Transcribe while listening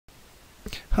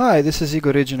Hi, this is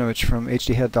Igor Ridjinovich from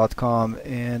hdhead.com,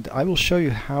 and I will show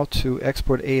you how to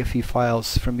export AFE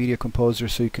files from Media Composer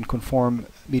so you can conform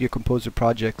Media Composer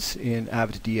projects in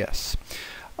Avid DS.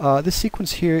 This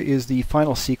sequence here is the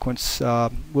final sequence.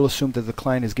 We'll assume that the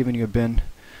client has given you a bin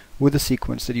with the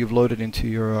sequence that you've loaded into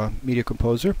your Media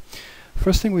Composer.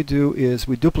 First thing we do is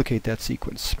we duplicate that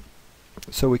sequence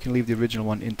so we can leave the original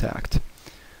one intact.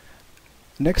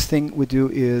 Next thing we do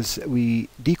is we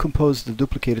decompose the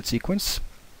duplicated sequence,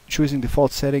 choosing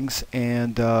default settings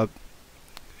and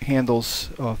handles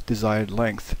of desired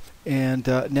length. And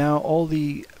now all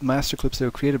the master clips that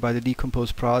were created by the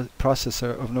decompose process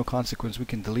are of no consequence. We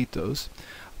can delete those.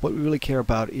 What we really care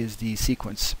about is the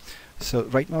sequence. So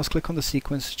right mouse click on the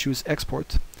sequence, choose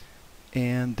export,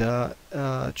 and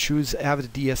choose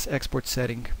Avid DS export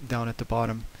setting down at the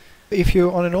bottom. If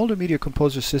you're on an older Media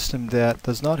Composer system that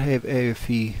does not have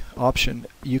AFE option,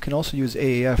 you can also use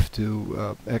AAF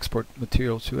to export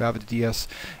material to Avid DS.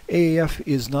 AAF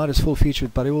is not as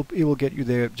full-featured, but it will get you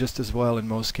there just as well in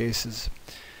most cases.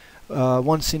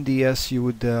 Once in DS, you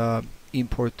would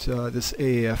import this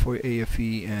AAF or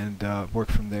AFE and work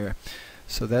from there.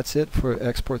 So that's it for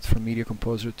exports from Media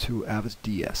Composer to Avid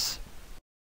DS.